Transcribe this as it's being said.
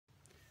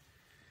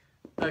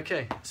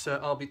Okay, so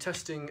I'll be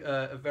testing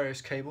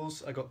various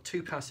cables. I got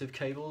 2 passive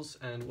cables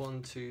and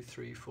 1, 2,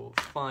 3, 4,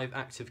 5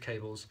 active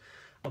cables.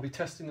 I'll be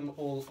testing them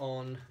all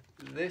on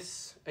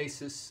this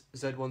Asus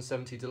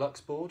Z170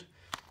 Deluxe board.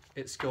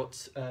 It's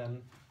got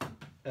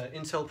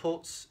Intel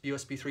ports,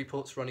 USB 3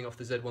 ports running off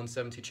the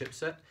Z170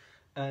 chipset,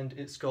 and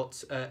it's got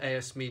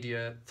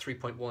AsMedia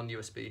 3.1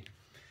 USB.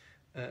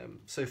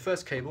 So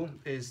first cable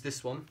is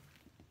this one.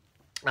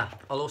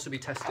 I'll also be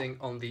testing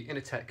on the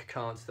Inatek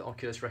cards that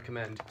Oculus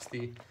recommend. It's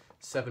the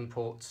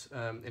 7-port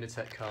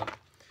Inatek card.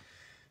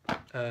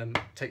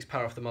 Takes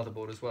power off the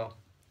motherboard as well.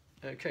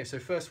 Okay, so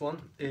first one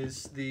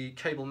is the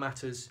Cable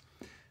Matters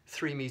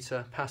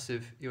 3-meter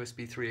passive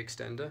USB 3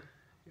 extender.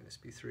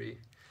 USB 3,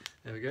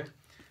 there we go.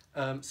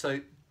 So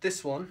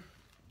this one,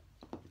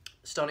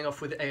 starting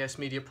off with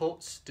AsMedia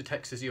ports,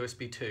 detects as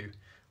USB 2.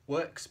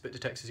 Works, but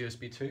detects as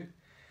USB 2.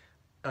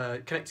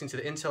 Connecting to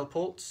the Intel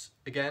ports,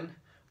 again,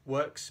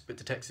 works, but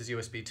detects as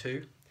USB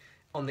 2.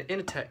 On the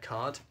Inatek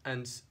card,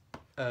 and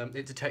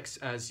it detects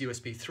as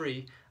USB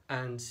 3,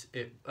 and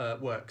it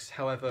works.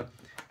 However,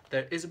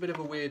 there is a bit of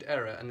a weird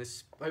error, and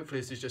hopefully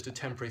this is just a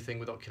temporary thing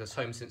with Oculus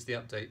Home since the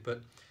update,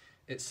 but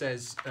it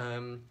says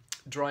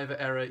driver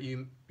error,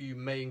 you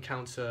may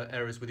encounter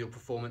errors with your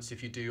performance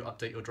if you do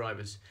update your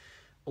drivers.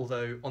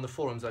 Although on the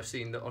forums I've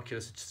seen that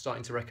Oculus is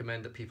starting to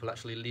recommend that people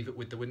actually leave it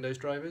with the Windows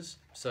drivers,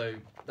 so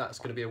that's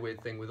going to be a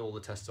weird thing with all the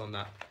tests on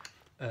that.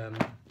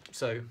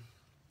 So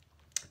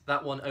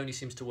that one only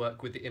seems to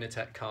work with the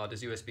Inatek card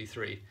as USB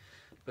 3,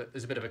 but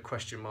there's a bit of a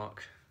question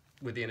mark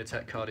with the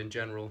Inatek card in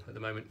general at the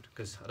moment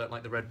because I don't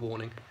like the red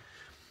warning.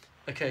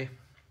 Okay,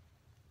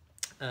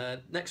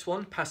 next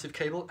one, passive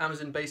cable,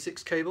 Amazon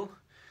Basics cable.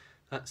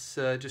 That's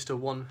just a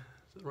one,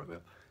 is that right way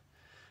up?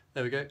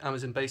 There we go,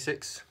 Amazon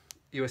Basics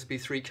USB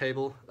 3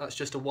 cable. That's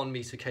just a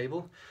 1-meter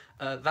cable.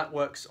 That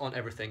works on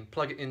everything.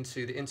 Plug it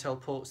into the Intel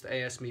ports, the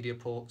AsMedia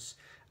ports,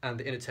 and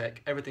the Inatek.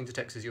 Everything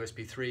detects as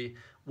USB 3,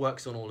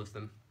 works on all of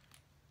them.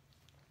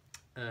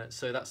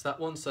 So that's that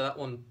one. So that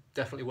one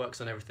definitely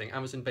works on everything.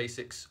 Amazon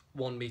Basics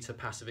 1-meter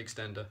passive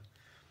extender.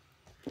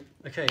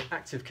 Okay,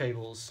 active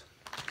cables.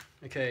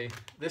 Okay,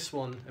 this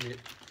one, I mean, it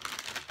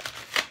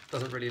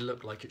doesn't really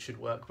look like it should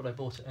work, but I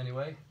bought it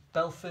anyway.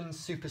 Belfin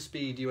Super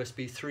Speed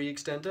USB 3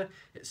 extender.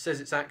 It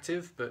says it's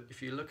active, but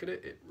if you look at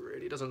it, it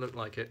really doesn't look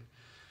like it.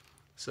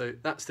 So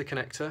that's the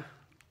connector.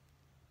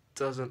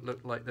 Doesn't look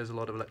like there's a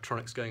lot of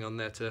electronics going on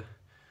there to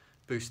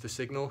boost the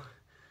signal.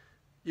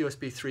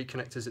 USB 3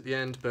 connectors at the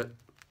end, but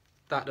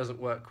that doesn't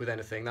work with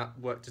anything. That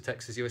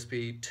detects as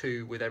USB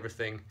 2 with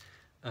everything.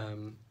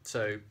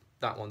 So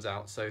that one's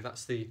out. So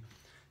that's the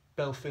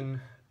Belfin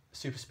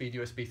Super Speed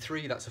USB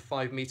 3. That's a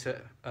 5-meter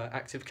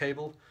active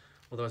cable.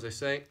 Although, as I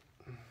say,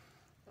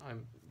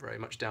 I'm very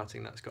much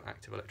doubting that's got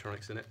active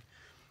electronics in it.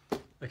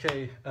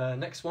 Okay,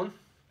 next one.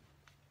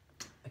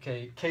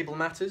 Okay, Cable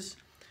Matters.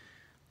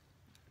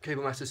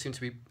 Cable Matters seem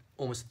to be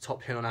almost the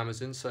top hit on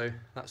Amazon, so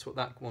that's what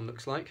that one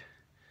looks like.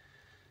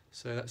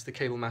 So that's the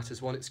Cable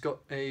Matters one. It's got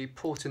a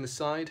port in the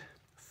side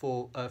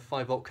for a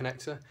 5-volt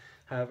connector.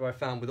 However, I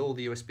found with all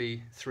the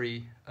USB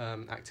 3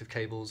 active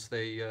cables,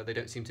 they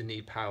don't seem to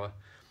need power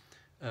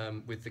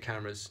with the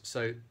cameras.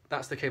 So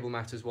that's the Cable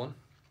Matters one.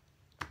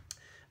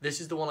 This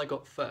is the one I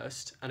got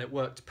first, and it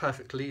worked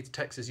perfectly. It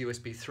detects as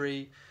USB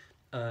 3,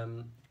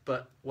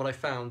 but what I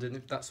found,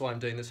 and that's why I'm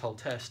doing this whole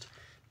test,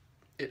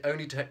 it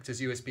only detects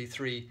as USB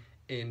 3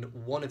 in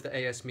one of the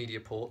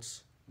AsMedia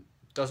ports,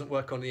 doesn't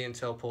work on the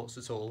Intel ports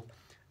at all,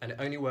 and it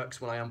only works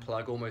when I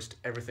unplug almost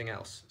everything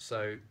else,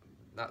 so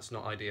that's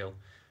not ideal.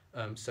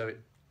 So it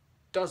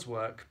does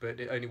work, but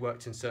it only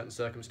worked in certain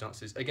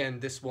circumstances. Again,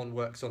 this one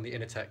works on the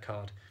Inatek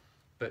card,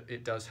 but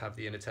it does have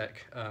the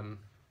Inatek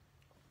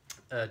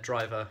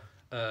driver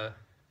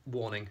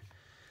warning,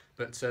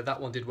 but that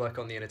one did work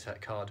on the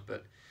Inatek card,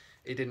 but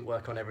it didn't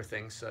work on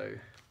everything. So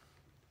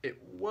it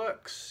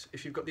works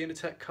if you've got the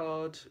Inatek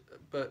card,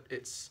 but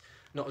it's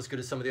not as good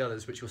as some of the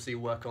others, which you'll see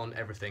work on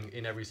everything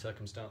in every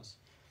circumstance.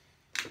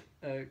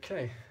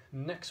 Okay,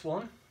 next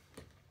one,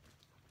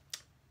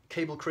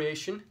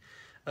 CableCreation.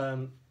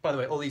 By the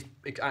way, all these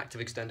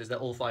active extenders, they're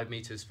all 5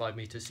 meters. 5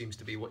 meters seems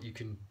to be what you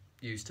can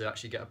use to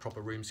actually get a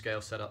proper room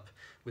scale set up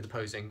with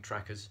opposing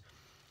trackers.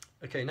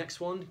 Okay, next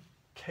one,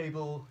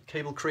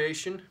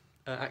 CableCreation,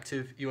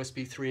 active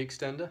USB 3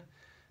 extender.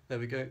 There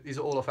we go. These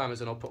are all off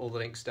Amazon. I'll put all the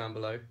links down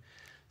below.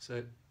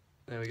 So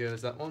there we go,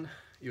 there's that one.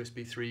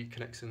 USB 3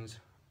 connections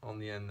on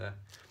the end there.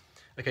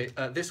 Okay,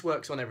 this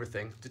works on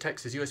everything.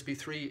 Detects as USB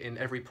 3 in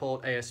every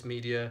port,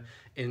 AsMedia,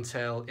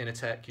 Intel,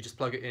 Inatek. You just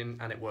plug it in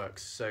and it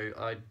works. So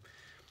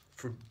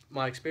from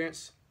my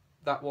experience,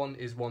 that one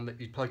is one that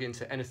you plug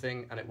into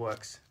anything and it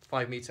works.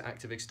 5-meter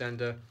active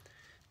extender.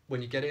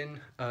 When you get in,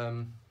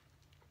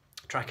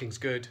 tracking's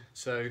good.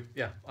 So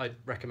yeah, I'd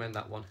recommend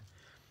that one.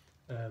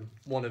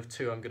 One of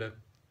two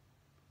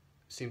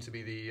seem to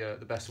be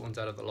the best ones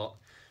out of the lot.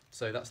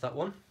 So that's that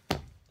one.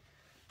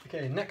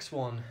 Okay, next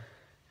one.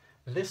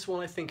 This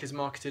one I think is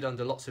marketed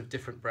under lots of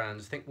different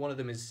brands. I think one of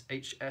them is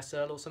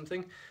HSL or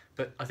something,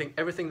 but I think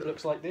everything that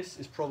looks like this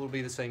is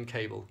probably the same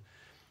cable.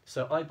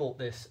 So I bought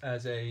this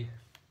as a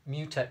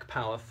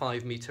MutecPower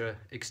 5-meter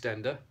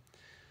extender.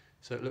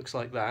 So it looks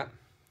like that.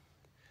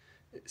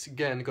 It's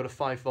again got a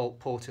 5-volt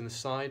port in the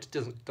side.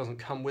 Doesn't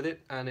come with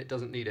it, and it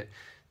doesn't need it.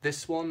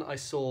 This one I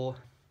saw,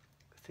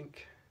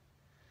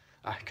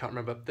 I can't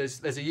remember. There's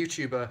a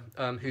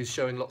YouTuber who's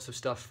showing lots of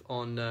stuff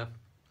on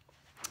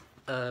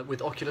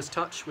with Oculus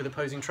Touch with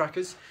opposing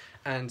trackers,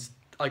 and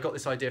I got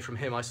this idea from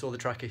him. I saw the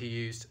tracker he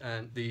used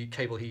and the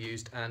cable he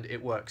used, and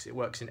it works. It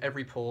works in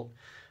every port,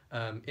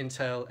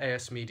 Intel,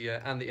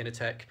 AsMedia, and the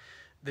Inatek.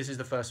 This is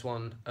the first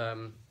one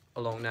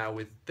along now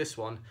with this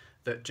one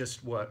that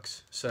just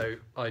works. So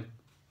I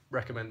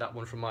recommend that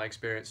one from my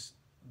experience.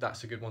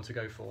 That's a good one to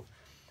go for.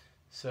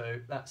 So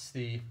that's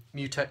the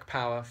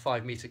MutecPower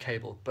 5-meter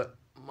cable, but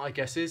my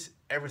guess is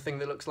everything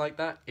that looks like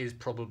that is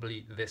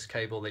probably this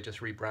cable. They just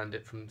rebrand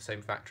it from the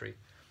same factory.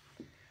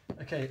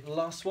 Okay,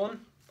 last one.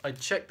 I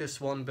checked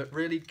this one, but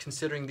really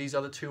considering these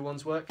other two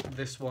ones work,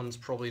 this one's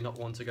probably not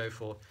one to go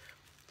for.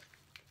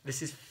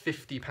 This is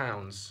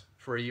 £50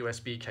 for a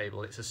USB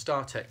cable. It's a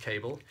StarTech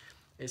cable.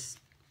 It's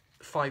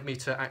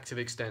 5-meter active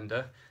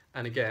extender,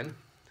 and again,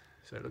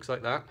 so it looks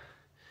like that.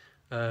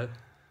 There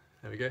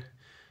we go.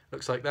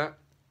 Looks like that.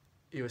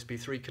 USB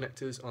 3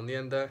 connectors on the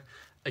end there.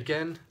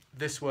 Again,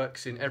 this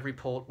works in every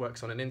port,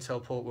 works on an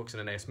Intel port, works on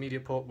an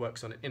AsMedia port,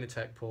 works on an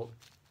Inatek port.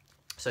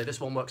 So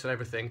this one works on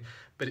everything,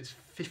 but it's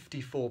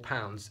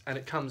 £54, and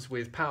it comes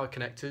with power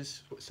connectors.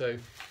 So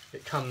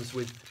it comes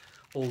with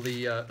all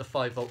the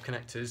 5-volt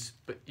connectors,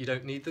 but you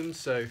don't need them.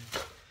 So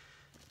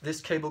this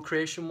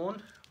CableCreation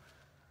one,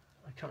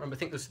 I can't remember. I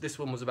think this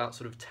one was about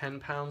sort of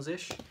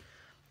 £10-ish.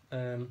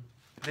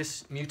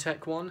 This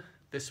Mutec one,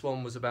 this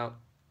one was about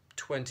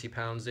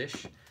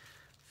 £20-ish.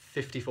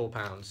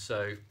 £54.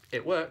 So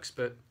it works,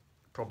 but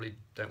probably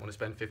don't want to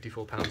spend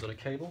 £54 on a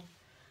cable.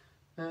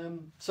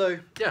 So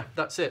yeah,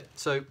 that's it.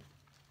 So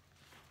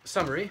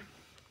summary: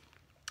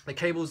 the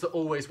cables that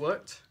always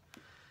worked.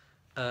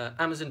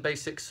 Amazon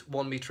Basics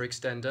 1-meter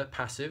extender,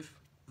 passive.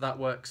 That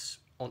works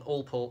on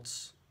all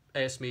ports,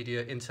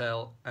 AsMedia,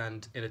 Intel,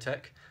 and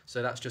Inatek.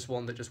 So that's just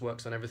one that just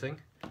works on everything.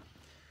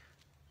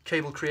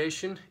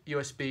 CableCreation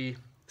USB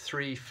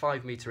 3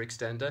 5-meter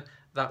extender.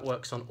 That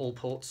works on all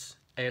ports,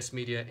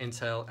 AsMedia,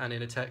 Intel, and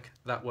Inatek.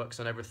 That works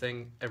on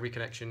everything. Every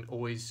connection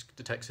always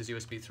detects as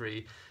USB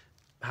 3.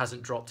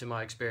 Hasn't dropped in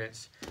my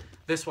experience.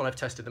 This one I've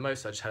tested the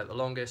most. I just had it the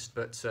longest.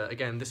 But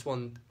again, this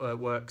one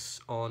works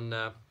on.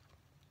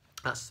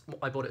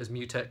 I bought it as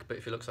Mutec, but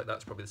if it looks like that,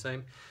 it's probably the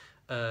same.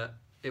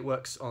 It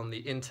works on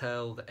the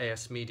Intel, the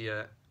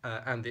AsMedia,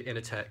 and the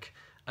Inatek.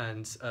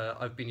 And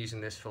I've been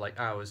using this for like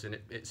hours, and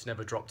it's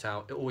never dropped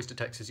out. It always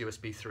detects as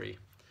USB 3.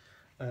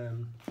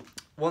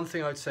 One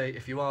thing I'd say,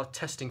 if you are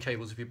testing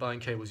cables, if you're buying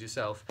cables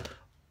yourself,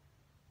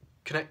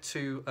 connect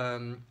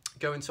to,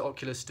 go into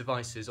Oculus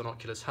devices on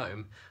Oculus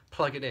Home,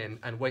 plug it in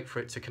and wait for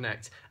it to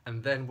connect,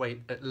 and then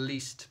wait at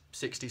least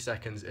 60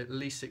 seconds,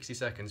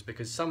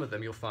 because some of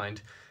them you'll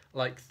find,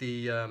 like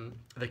the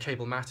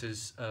Cable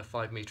Matters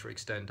 5-meter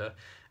extender,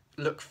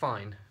 look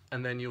fine,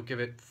 and then you'll give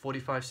it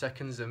 45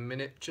 seconds, a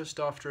minute, just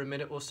after a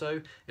minute or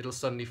so, it'll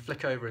suddenly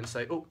flick over and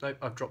say, oh, no,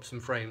 I've dropped some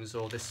frames,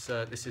 or this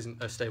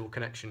isn't a stable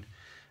connection.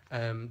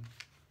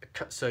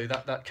 So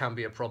that can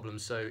be a problem.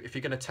 So if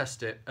you're going to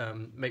test it,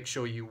 make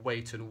sure you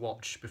wait and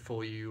watch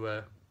before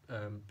you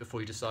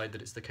decide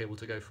that it's the cable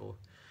to go for.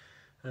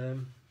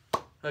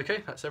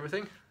 Okay, that's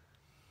everything.